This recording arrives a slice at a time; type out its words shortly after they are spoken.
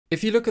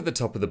If you look at the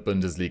top of the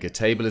Bundesliga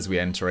table as we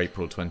enter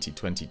April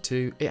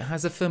 2022, it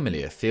has a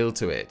familiar feel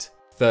to it.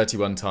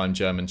 31-time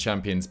German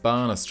champions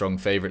Bayern are strong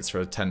favourites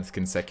for a 10th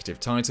consecutive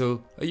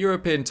title, a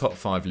European top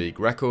 5 league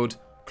record,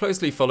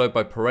 closely followed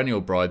by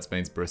perennial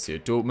bridesmaids Borussia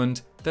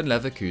Dortmund, then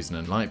Leverkusen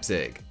and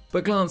Leipzig.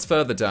 But glance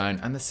further down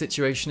and the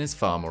situation is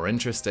far more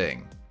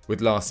interesting.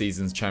 With last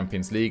season's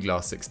Champions League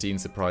last 16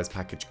 surprise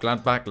package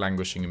Gladbach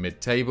languishing in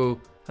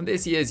mid-table, and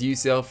this year's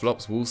UCL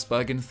flops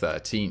Wolfsburg in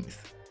 13th.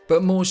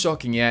 But more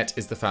shocking yet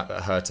is the fact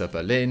that Hertha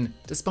Berlin,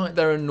 despite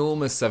their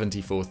enormous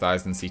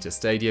 74,000-seater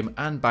stadium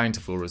and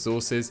bountiful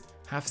resources,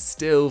 have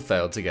still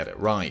failed to get it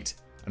right,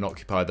 and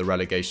occupy the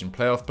relegation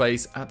playoff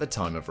place at the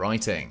time of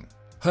writing.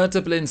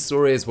 Hertha Berlin's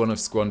story is one of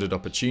squandered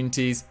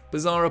opportunities,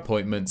 bizarre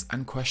appointments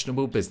and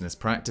questionable business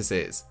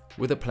practices,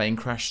 with a plane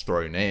crash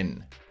thrown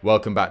in.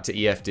 Welcome back to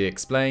EFD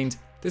Explained,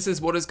 this is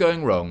what is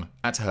going wrong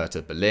at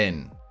Hertha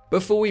Berlin.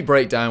 Before we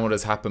break down what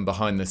has happened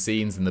behind the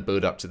scenes in the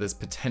build up to this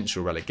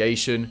potential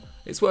relegation,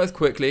 it's worth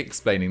quickly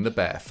explaining the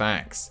bare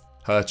facts.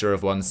 Hertha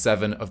have won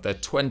 7 of their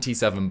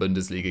 27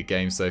 Bundesliga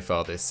games so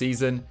far this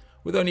season,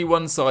 with only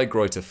one side,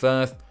 Greuther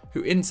Fürth,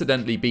 who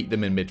incidentally beat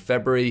them in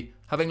mid-February,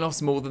 having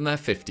lost more than their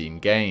 15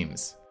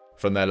 games.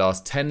 From their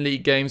last 10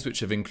 league games, which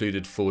have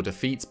included 4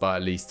 defeats by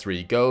at least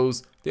 3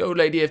 goals, the Old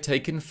Lady have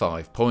taken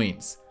 5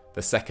 points,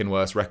 the second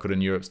worst record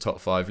in Europe's top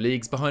 5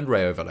 leagues behind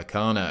Rayo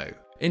Vallecano.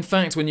 In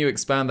fact, when you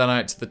expand that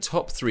out to the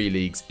top 3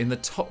 leagues in the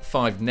top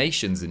 5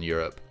 nations in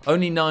Europe,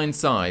 only 9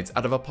 sides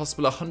out of a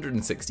possible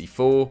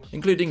 164,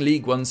 including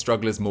League One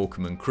strugglers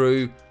Morecambe and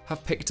Crewe,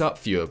 have picked up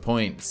fewer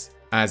points.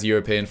 As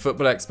European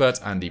football expert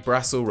Andy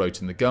Brassel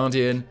wrote in The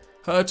Guardian,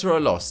 Hertha are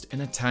lost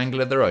in a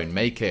tangle of their own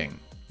making.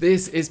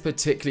 This is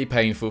particularly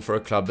painful for a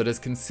club that has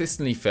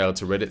consistently failed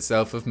to rid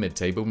itself of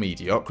mid-table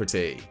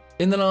mediocrity.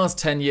 In the last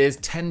 10 years,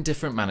 10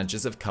 different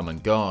managers have come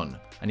and gone,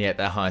 and yet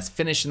their highest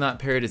finish in that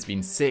period has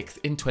been 6th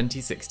in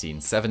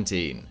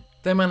 2016-17.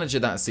 Their manager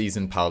that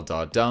season, Pal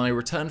Dardai,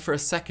 returned for a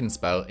second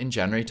spell in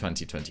January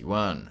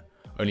 2021,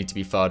 only to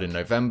be fired in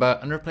November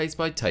and replaced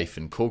by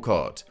Tayfun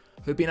Korkut,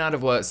 who had been out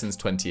of work since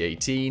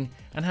 2018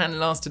 and hadn't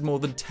lasted more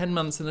than 10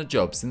 months in a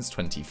job since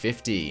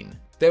 2015.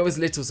 There was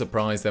little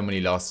surprise then when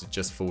he lasted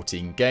just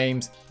 14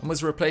 games and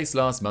was replaced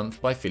last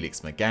month by Felix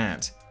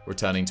Magath,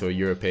 returning to a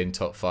European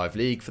top 5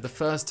 league for the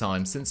first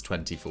time since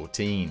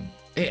 2014.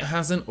 It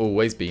hasn't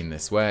always been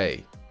this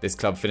way. This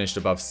club finished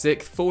above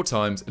 6th 4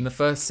 times in the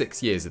first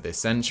 6 years of this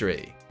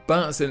century.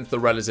 But since the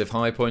relative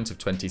high point of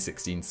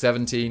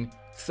 2016-17,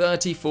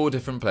 34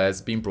 different players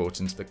have been brought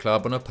into the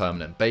club on a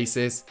permanent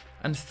basis,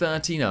 and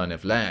 39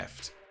 have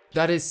left.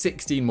 That is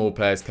 16 more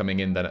players coming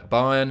in than at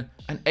Bayern,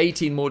 and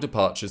 18 more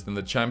departures than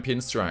the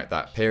champions throughout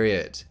that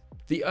period.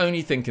 The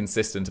only thing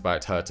consistent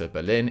about Hertha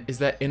Berlin is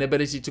their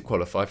inability to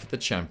qualify for the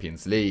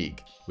Champions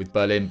League, with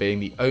Berlin being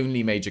the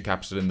only major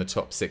capital in the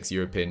top 6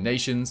 European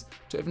nations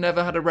to have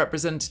never had a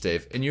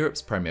representative in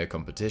Europe's premier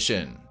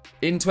competition.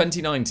 In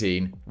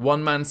 2019,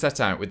 one man set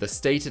out with the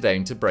stated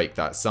aim to break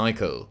that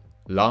cycle: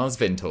 Lars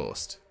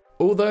Windhorst.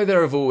 Although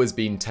there have always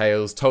been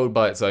tales told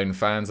by its own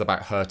fans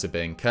about Hertha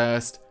being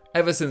cursed,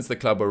 ever since the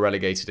club were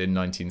relegated in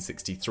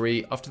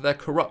 1963 after their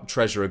corrupt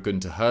treasurer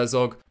Günter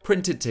Herzog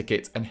printed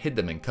tickets and hid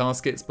them in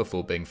caskets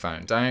before being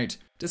found out,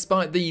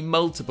 despite the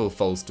multiple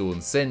false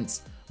dawns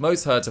since,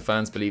 most Hertha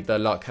fans believe their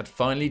luck had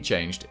finally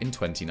changed in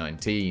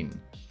 2019.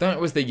 That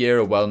was the year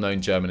a well-known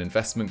German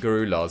investment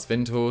guru, Lars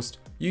Windhorst,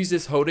 used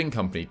his holding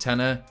company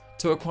Tenor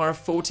to acquire a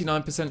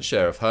 49%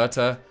 share of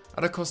Hertha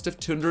at a cost of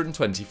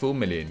 €224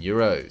 million.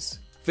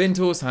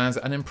 Windhorst has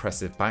an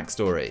impressive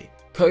backstory.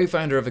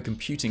 Co-founder of a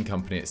computing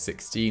company at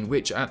 16,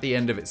 which at the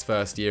end of its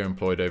first year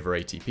employed over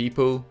 80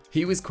 people,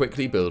 he was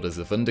quickly billed as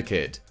a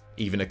wunderkid,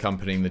 even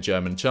accompanying the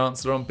German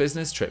Chancellor on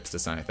business trips to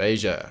South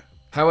Asia.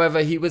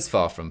 However, he was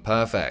far from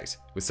perfect,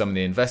 with some of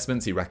the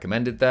investments he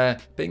recommended there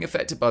being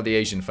affected by the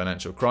Asian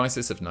financial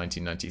crisis of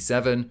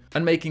 1997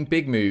 and making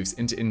big moves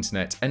into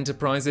internet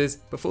enterprises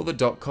before the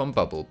dot-com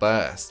bubble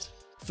burst.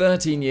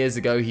 13 years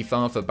ago, he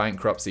filed for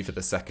bankruptcy for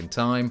the second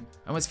time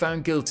and was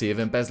found guilty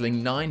of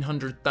embezzling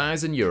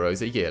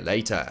 €900,000 a year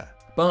later.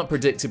 But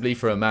predictably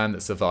for a man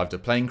that survived a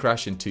plane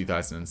crash in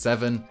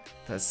 2007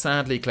 that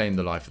sadly claimed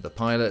the life of the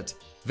pilot,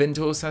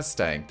 Windhorst has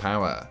staying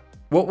power.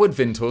 What would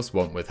Windhorst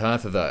want with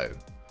Hertha though?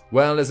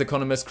 Well, as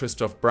economist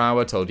Christoph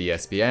Brauer told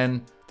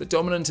ESPN, the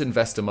dominant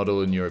investor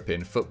model in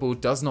European football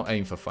does not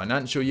aim for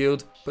financial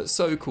yield, but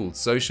so-called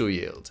social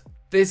yield.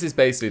 This is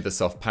basically the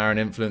soft power and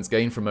influence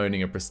gained from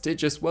owning a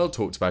prestigious,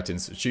 well-talked-about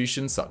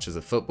institution such as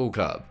a football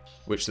club,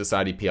 which the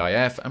Saudi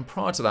PIF and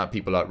prior to that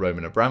people like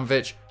Roman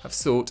Abramovich have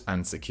sought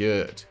and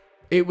secured.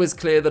 It was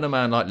clear that a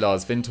man like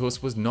Lars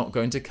Windhorst was not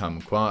going to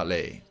come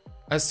quietly.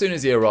 As soon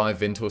as he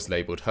arrived, Windhorst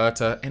labelled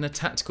Hertha, in a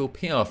tactical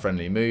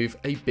PR-friendly move,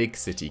 a big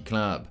city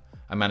club,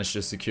 and managed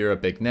to secure a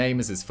big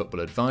name as his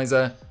football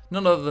advisor,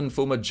 none other than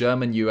former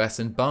German, US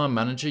and Bayern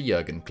manager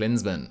Jurgen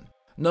Klinnsmann.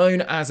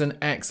 Known as an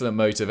excellent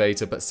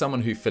motivator, but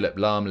someone who Philipp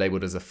Lahm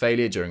labelled as a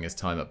failure during his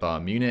time at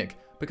Bayern Munich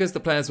because the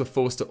players were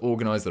forced to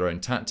organise their own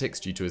tactics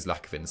due to his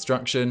lack of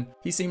instruction,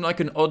 he seemed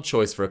like an odd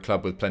choice for a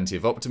club with plenty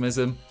of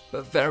optimism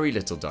but very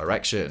little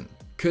direction.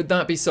 Could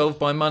that be solved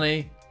by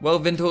money? Well,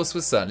 Windhorst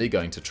was certainly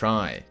going to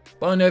try.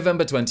 By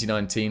November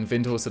 2019,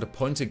 Windhorst had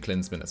appointed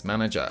Klinnsmann as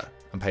manager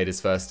and paid his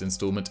first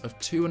instalment of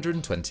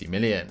 220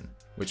 million,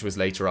 which was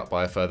later up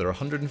by a further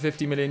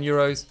 150 million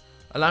euros,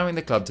 allowing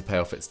the club to pay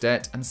off its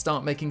debt and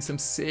start making some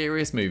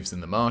serious moves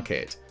in the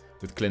market,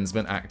 with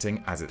Klinnsmann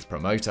acting as its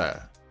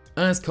promoter.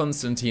 As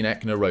Konstantin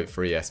Eckner wrote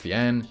for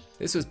ESPN,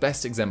 this was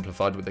best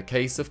exemplified with the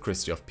case of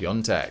Krzysztof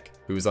Piątek,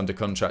 who was under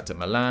contract at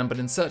Milan but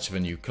in search of a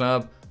new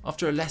club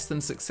after a less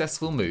than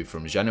successful move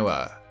from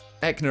Genoa.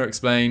 Eckner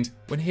explained,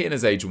 when he and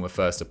his agent were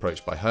first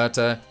approached by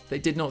Hertha, they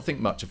did not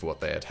think much of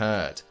what they had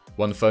heard.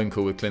 One phone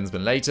call with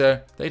Klinnsmann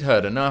later, they'd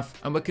heard enough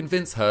and were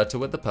convinced Hertha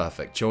were the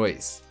perfect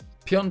choice.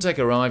 Piątek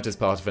arrived as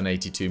part of an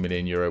 €82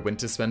 million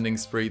winter spending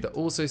spree that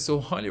also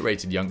saw highly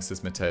rated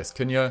youngsters Matheus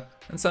Cunha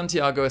and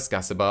Santiago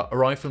Escacaba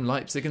arrive from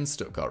Leipzig and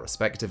Stuttgart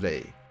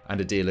respectively,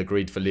 and a deal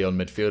agreed for Lyon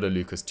midfielder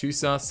Lucas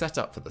Toussaint set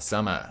up for the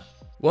summer.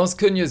 Whilst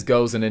Cunha's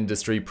goals and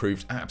industry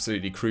proved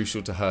absolutely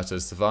crucial to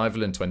Hertha's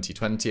survival in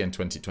 2020 and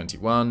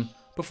 2021,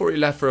 before he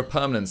left for a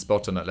permanent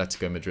spot on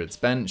Atletico Madrid's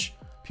bench,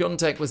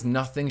 Piątek was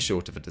nothing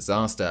short of a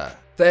disaster.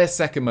 Their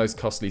second most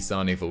costly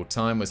signing of all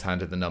time was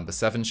handed the number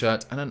 7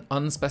 shirt and an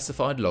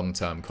unspecified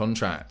long-term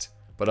contract.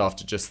 But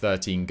after just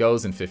 13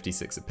 goals in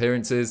 56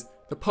 appearances,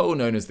 the Pole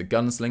known as the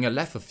Gunslinger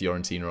left for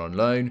Fiorentina on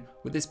loan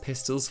with his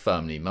pistols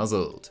firmly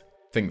muzzled.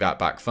 Think that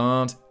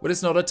backfired? Well,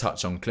 it's not a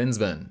touch on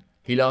Klinnsmann.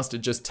 He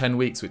lasted just 10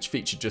 weeks, which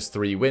featured just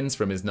 3 wins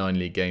from his 9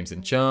 league games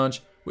in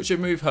charge, which had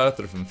moved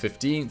Hertha from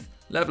 15th,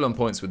 level on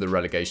points with the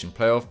relegation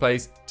playoff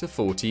place, to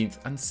 14th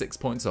and 6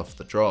 points off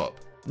the drop.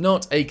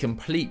 Not a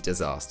complete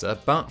disaster,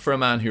 but for a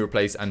man who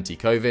replaced Ante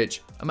Kovic,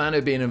 a man who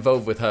had been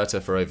involved with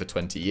Hertha for over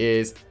 20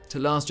 years, to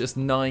last just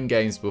 9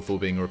 games before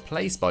being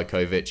replaced by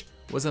Kovic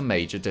was a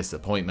major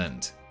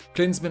disappointment.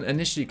 Klinnsmann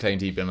initially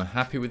claimed he'd been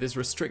unhappy with his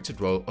restricted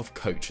role of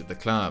coach at the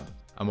club,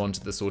 and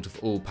wanted the sort of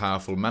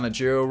all-powerful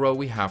managerial role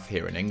we have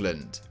here in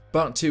England.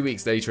 But 2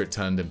 weeks later it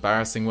turned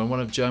embarrassing when one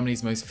of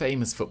Germany's most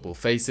famous football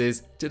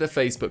faces did a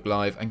Facebook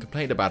Live and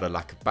complained about a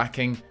lack of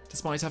backing,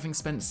 despite having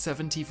spent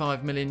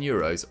 €75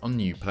 million on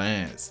new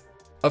players.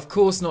 Of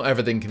course, not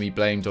everything can be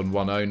blamed on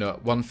one owner,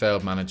 one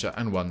failed manager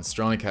and one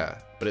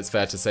striker, but it's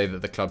fair to say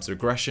that the club's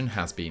regression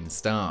has been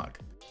stark.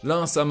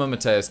 Last summer,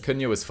 Matheus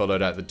Cunha was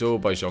followed out the door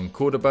by Jean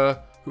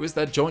Cordoba, who was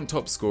their joint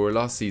top scorer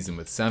last season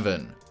with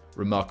 7.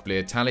 Remarkably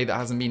a tally that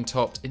hasn't been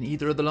topped in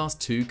either of the last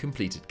 2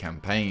 completed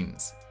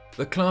campaigns.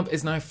 The club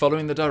is now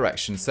following the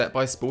direction set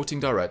by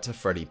sporting director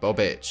Fredi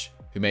Bobic,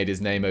 who made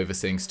his name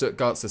overseeing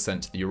Stuttgart's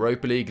ascent to the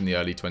Europa League in the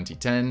early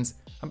 2010s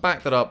and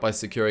backed that up by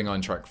securing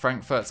Eintracht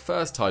Frankfurt's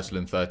first title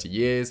in 30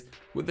 years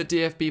with the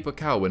DFB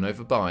Pokal win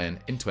over Bayern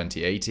in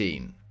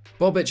 2018.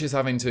 Bobic is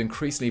having to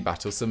increasingly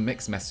battle some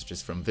mixed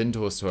messages from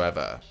Windhorst,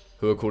 however,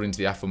 who according to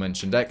the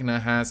aforementioned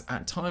Eckner has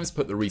at times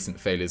put the recent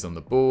failures on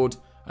the board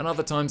and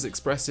other times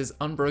expressed his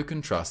unbroken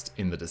trust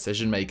in the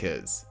decision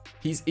makers.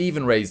 He's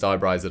even raised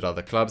eyebrows at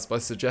other clubs by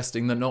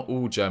suggesting that not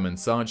all German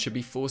sides should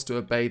be forced to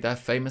obey their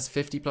famous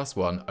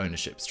 50+1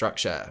 ownership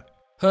structure.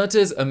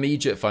 Hertha's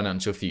immediate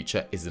financial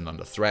future isn't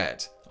under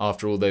threat.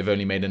 After all, they've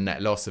only made a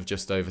net loss of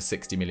just over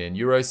 €60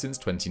 million since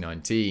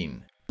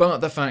 2019. But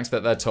the fact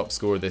that their top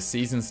scorer this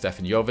season,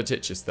 Stefan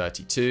Jovetic, is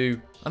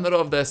 32, and that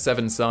of their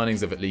 7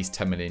 signings of at least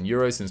 €10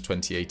 million since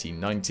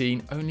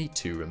 2018-19, only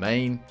 2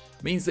 remain,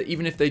 means that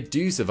even if they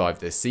do survive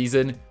this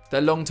season, their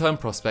long-term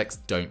prospects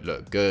don't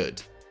look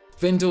good.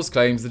 Windhorst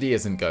claims that he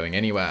isn't going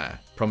anywhere,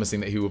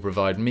 promising that he will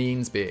provide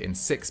means, be it in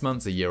 6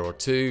 months, a year or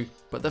 2,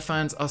 but the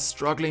fans are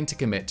struggling to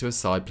commit to a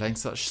side playing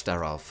such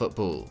sterile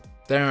football.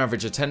 Their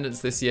average attendance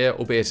this year,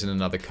 albeit in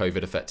another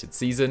COVID-affected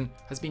season,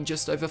 has been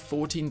just over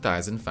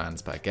 14,000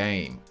 fans per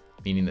game,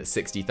 meaning that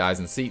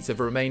 60,000 seats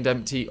have remained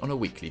empty on a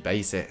weekly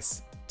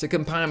basis. To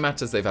compound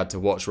matters, they've had to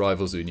watch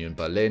rivals Union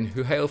Berlin,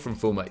 who hail from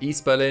former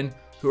East Berlin,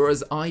 who are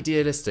as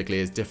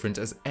idealistically as different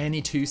as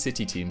any 2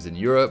 city teams in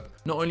Europe,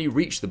 not only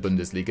reach the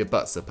Bundesliga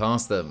but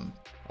surpass them.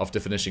 After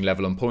finishing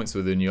level on points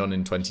with Union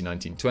in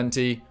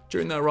 2019-20,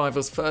 during their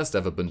rivals' first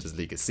ever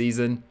Bundesliga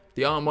season,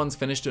 the Armed Ones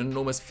finished an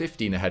enormous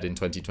 15 ahead in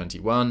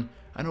 2021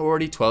 and are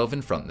already 12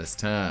 in front this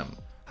term,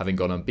 having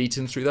gone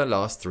unbeaten through their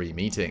last 3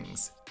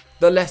 meetings.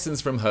 The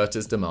lessons from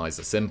Hertha's demise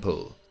are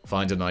simple.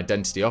 Find an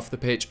identity off the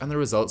pitch and the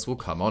results will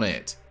come on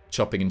it.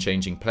 Chopping and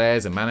changing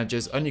players and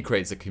managers only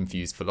creates a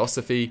confused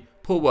philosophy,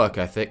 poor work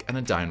ethic and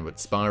a downward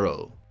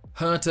spiral.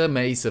 Hertha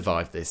may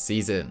survive this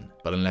season,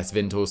 but unless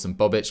Windhorst and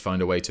Bobic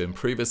find a way to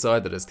improve a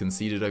side that has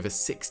conceded over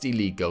 60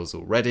 league goals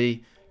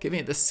already, giving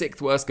it the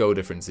 6th worst goal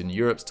difference in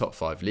Europe's top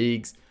 5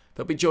 leagues,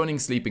 they'll be joining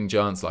sleeping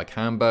giants like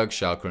Hamburg,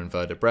 Schalke and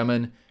Werder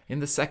Bremen in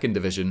the 2nd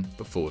division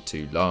before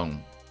too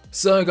long.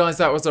 So guys,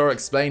 that was our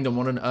explained on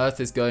what on earth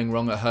is going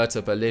wrong at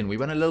Hertha Berlin. We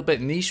went a little bit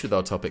niche with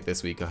our topic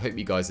this week. I hope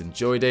you guys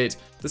enjoyed it.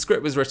 The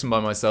script was written by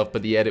myself,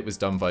 but the edit was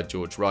done by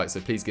George Wright, so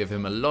please give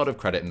him a lot of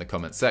credit in the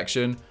comments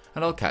section,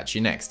 and I'll catch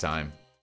you next time.